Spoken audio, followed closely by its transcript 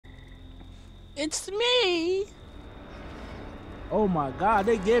It's me. Oh my God,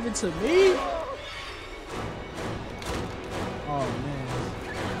 they gave it to me. Oh man.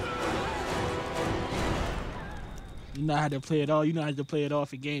 You know how to play it all. You know how to play it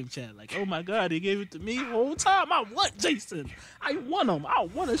off in game chat. Like, oh my God, they gave it to me the whole time. I want Jason. I want him. I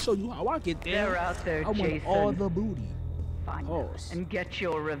want to show you how I get there. They're out there, I want Jason. all the booty. Find Pause. them and get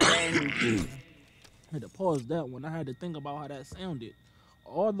your revenge. I had to pause that one. I had to think about how that sounded.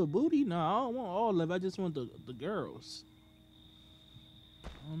 All the booty? No, I don't want all of it. I just want the girls.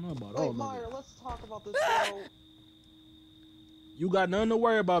 I don't know about all of Meyer, it. let's talk about this, bro. You got nothing to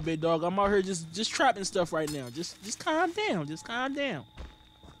worry about, big dog. I'm out here just trapping stuff right now. Just calm down. Just calm down.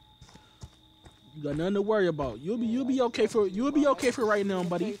 You got nothing to worry about. You'll be okay for right now,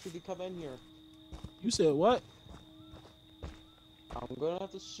 buddy. If you come in here, You said what? I'm gonna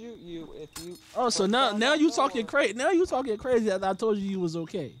have to shoot you if you. Oh, so now you talking crazy. Now you talking crazy after I told you was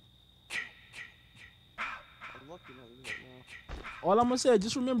okay. I'm looking at you right now. All I'm gonna say,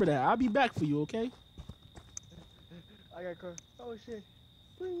 just remember that. I'll be back for you, okay? I got car. Oh shit.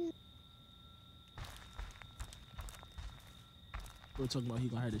 Please. We're talking about he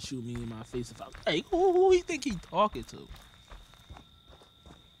gonna have to shoot me in my face if I. Hey, who he think he talking to?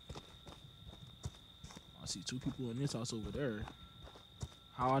 I see two people in this house over there.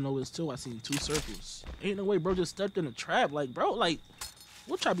 How I know it's two? I seen two circles. Ain't no way, bro. Just stepped in a trap, like, bro. Like,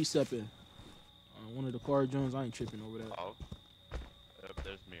 what trap he stepping? One of the car joints. I ain't tripping over that. Oh, yep,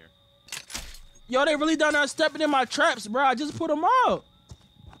 there's Mir. Yo, they really done that stepping in my traps, bro. I just put them out.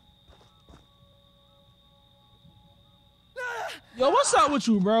 Yo, what's up with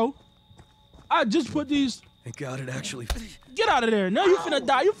you, bro? I just put these. Thank God it actually. Get out of there. Now you finna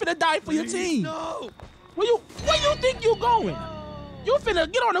die. You finna die for your team. No. Where you think you going? You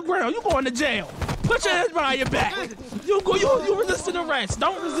finna get on the ground. You going to jail. Put your hands behind your back. You resisting arrest.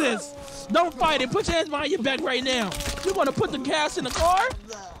 Don't resist. Don't fight it. Put your hands behind your back right now. You gonna put the gas in the car?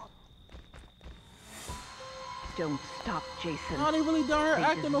 Don't stop, Jason. Nah, they really done her They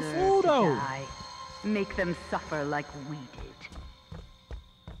acting a deserve fool to though. die. Make them suffer like we did.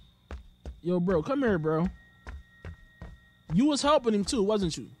 Yo, bro, come here, bro. You was helping him too,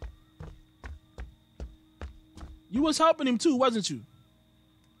 wasn't you? You was helping him too, wasn't you?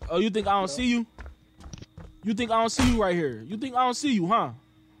 Oh, you think I don't see you? You think I don't see you right here? You think I don't see you, huh?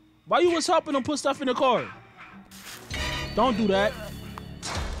 Why you was helping him put stuff in the car? Don't do that.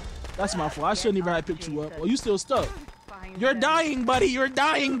 That's my fault. I shouldn't even have picked you up. Oh, you still stuck. You're dying, buddy. You're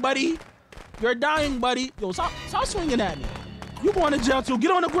dying, buddy. You're dying, buddy. Yo, stop swinging at me. You going to jail too. Get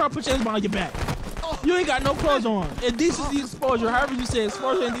on the ground, put your hands behind your back. You ain't got no clothes on. Indecency exposure, however you say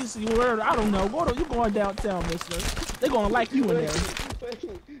exposure, indecency, whatever, I don't know. You going downtown, mister. They gonna like you in there.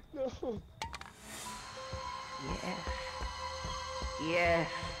 No. Yes. Yes.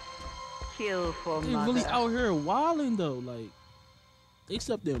 Kill for They mother. really out here wilding though. Like, they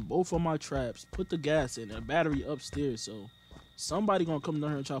stepped in both of my traps, put the gas in, and battery upstairs. So somebody gonna come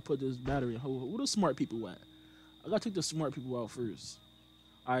down here and try to put this battery in. Who the smart people at? I gotta take the smart people out first.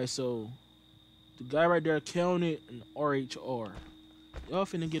 Alright, so the guy right there counted an RHR. Y'all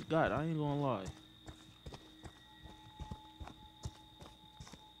finna get got, I ain't gonna lie.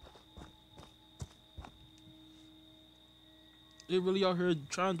 They really out here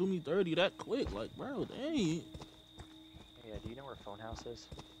trying to do me dirty that quick, like, bro, dang. Yeah, do you know where Phone House is?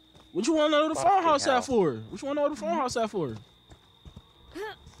 What you wanna know the phone Fucking house hell. at for? What you wanna know the phone house at for?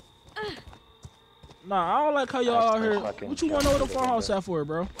 Nah, I don't like how y'all That's out the here. fucking What you wanna know the jump phone house through the at for,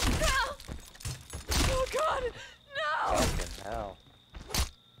 bro? Oh God, no! Fucking hell.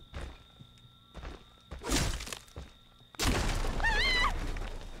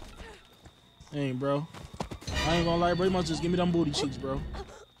 Hey, bro. I ain't gonna lie, bro. You must just give me them booty cheeks, bro.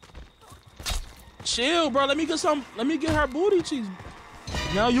 Chill, bro. Let me get her booty cheeks.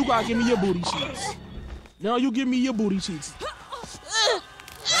 Now you gotta give me your booty cheeks. Now you give me your booty cheeks.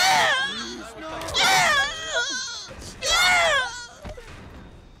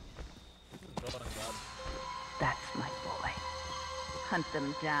 That's my boy. Hunt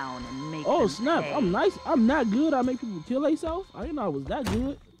them down and make Oh them snap! pay. I'm nice. I'm not good. I make people kill themselves. I didn't know I was that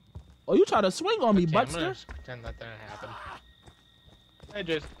good. Oh, you try to swing on me, Okay, I'm Buckster? gonna pretend that didn't happen. Hey,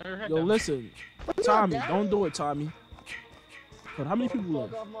 Jason. Yo, listen, Tommy, don't do it, Tommy. But how many people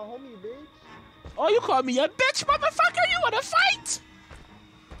Fuck left? off my homie, bitch. Oh, you called me a bitch, motherfucker! You wanna fight?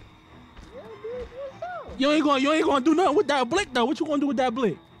 Yeah, bitch, what's up? You ain't gonna do nothing with that blick though. What you gonna do with that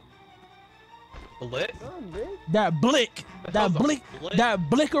blick? Blit? Done, bitch. That blick, that That was a blick, blick? that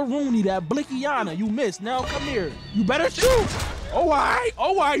blickaroony, that blickiana. You missed. Now come here. You better shoot. Oh,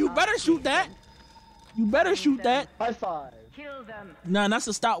 alright. You better shoot that. You better shoot that. High five. Kill them. Nah, that's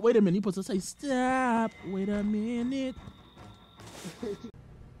a stop. Wait a minute. You supposed to say stop. Wait a minute.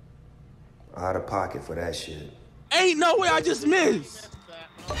 Out of pocket for that shit. Ain't no way I just missed.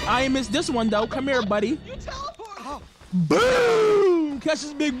 I ain't missed this one though. Come here, buddy. You teleported! Boom! Catch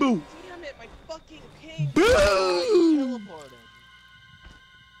this big boot. Damn it, my fucking ping! Boom!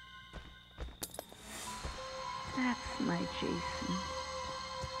 That's my Jason.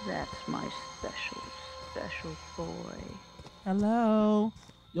 That's my special boy. Hello.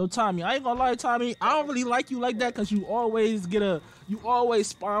 Yo, Tommy, I ain't gonna lie, Tommy. I don't really like you like that because you always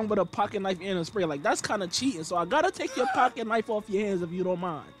spawn with a pocket knife and a spray. Like, that's kind of cheating. So I gotta take your pocket knife off your hands if you don't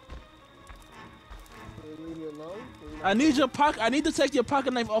mind. Leave me alone. I need to take your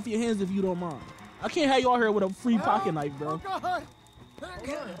pocket knife off your hands if you don't mind. I can't have you out here with a free pocket knife, bro. Hold on.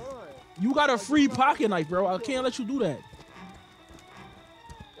 You got a free pocket knife, bro. I can't let you do that.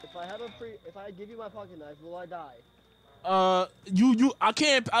 If I give you my pocket knife, will I die? I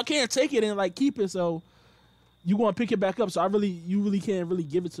can't take it and like keep it. So you gonna pick it back up. So you really can't really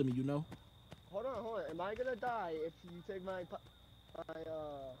give it to me, you know. Hold on. Am I gonna die if you take my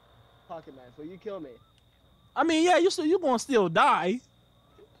pocket knife? Will you kill me? I mean, yeah, you gonna still die,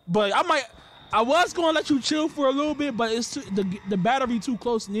 but I was gonna let you chill for a little bit, but it's the battery too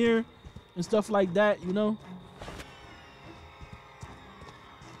close near and stuff like that, you know.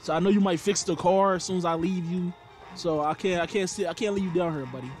 So I know you might fix the car as soon as I leave you. So I can't leave you down here,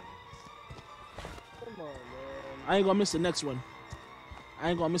 buddy. Come on, man. I ain't gonna miss the next one.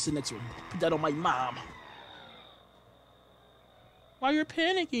 Put that on my mom. Why you're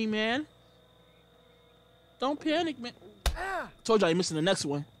panicking, man? Don't panic, man. Told you I ain't missing the next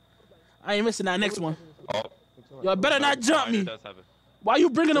one. I ain't missing that next one. Oh. Y'all better not jump me. Why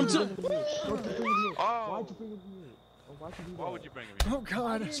you bringing them to? Oh. Why would you bring me? Oh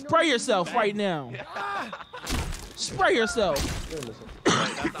God! Spray yourself right now. Spray yourself.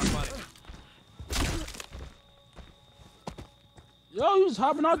 That's not funny. Yo, you was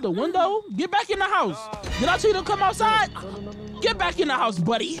hopping out the window? Get back in the house. Did I tell you to come outside? Get back in the house,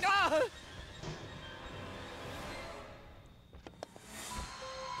 buddy.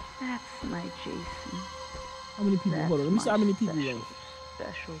 That's my Jason. How many people? Hold on. Let me see how many people there.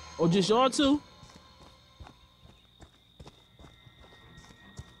 Special. Oh, just y'all two?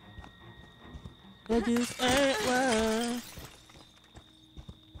 Cause this ain't right.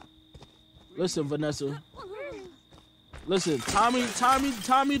 Listen, Vanessa. Listen, Tommy,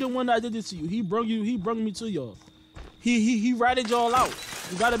 the one that did this to you. He brung me to y'all. He ratted y'all out.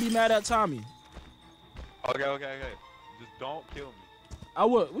 You gotta be mad at Tommy. Okay. Just don't kill me. I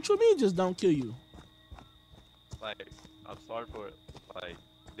would. What you mean? Just don't kill you? Like, I'm sorry for it. Like,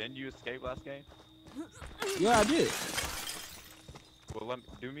 didn't you escape last game? Yeah, I did. Well,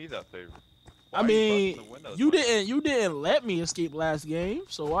 do me that favor. I mean, you didn't let me escape last game,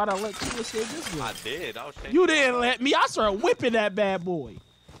 so why'd I let you escape this game? I did. I was You didn't let me. I started whipping that bad boy.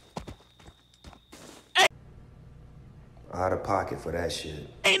 Out of pocket for that shit.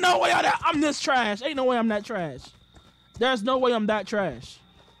 Ain't no way I'm this trash. Ain't no way I'm that trash. There's no way I'm that trash.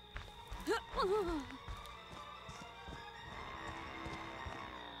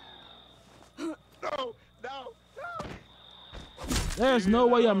 No. There's no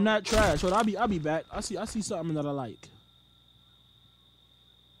way I'm not trash. Hold on, I'll be back. I see something that I like.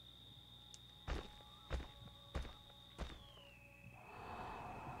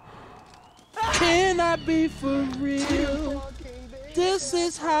 Can I be for real? This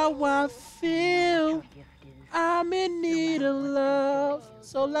is how I feel. I'm in need of love.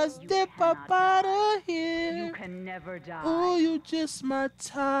 So let's dip up out of here. You can never die. Oh, you just my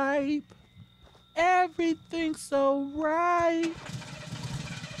type. Everything's so right.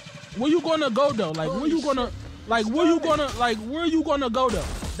 Where you gonna go though? Where you gonna go though?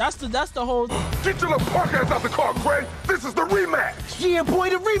 That's the whole Get your little punk ass out the car, Gray. This is the rematch. Yeah,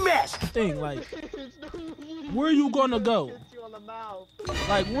 boy, the rematch thing. Like, where you gonna go?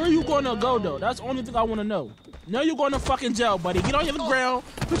 Like, where you gonna go though? That's the only thing I wanna know. No, you're going to fucking jail, buddy. Get on your ground.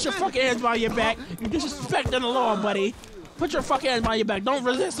 Put your fucking hands behind your back. You're disrespecting the law, buddy. Put your fucking hands behind your back. Don't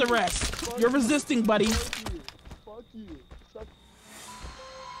resist arrest. You're resisting, buddy. Fuck you.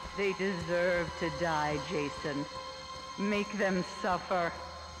 They deserve to die, Jason. Make them suffer.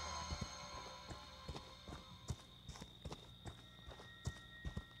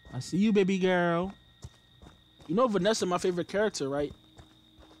 I see you, baby girl. You know Vanessa, my favorite character, right?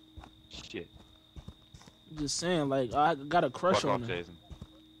 Shit. I'm just saying, like, I got a crush on her. Jason.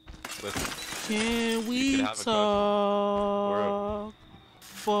 Listen. Can we talk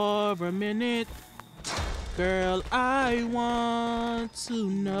for a minute? Girl, I want to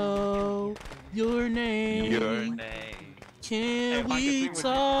know your name. Your name. Can if I we can sing with you,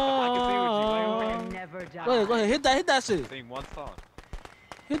 talk? Never die. Go ahead, hit that shit. Sing one song.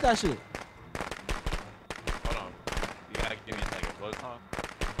 Hit that shit. Hold on. You gotta give me a second. What song?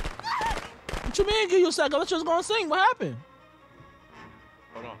 What you mean give you a second? Let's just go and sing. What happened?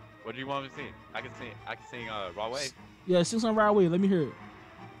 Hold on. What do you want me to sing? I can sing Raw Wave. Yeah, sing some right away. Let me hear it.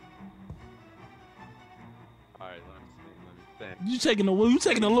 Alright, let me sing. You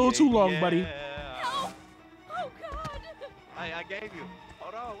taking a little too long, buddy. Yeah. Oh God! I gave you.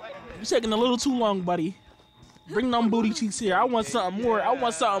 Hold on, wait a You minute. taking a little too long, buddy. Bring them booty cheeks here. I want something more. I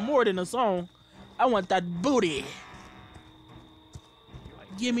want something more than a song. I want that booty.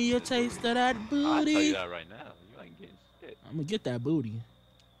 Give me a taste of that I'll tell booty. you that right now. You ain't getting shit. I'm gonna get that booty.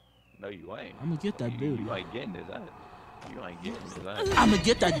 No, you ain't. I'm gonna get that booty. You ain't getting this ass. You ain't getting this ass. I'm gonna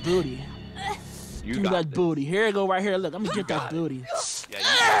get that booty. You Give me got that this. booty. Here it go right here. Look, I'm gonna get that got it. booty. Yeah, you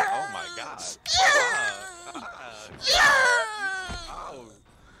got, oh my god. Oh,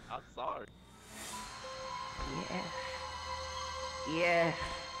 I'm sorry. Yes. Yes.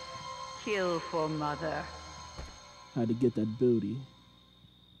 Kill for mother. Had to get that booty.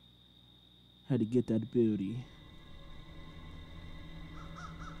 Had to get that booty.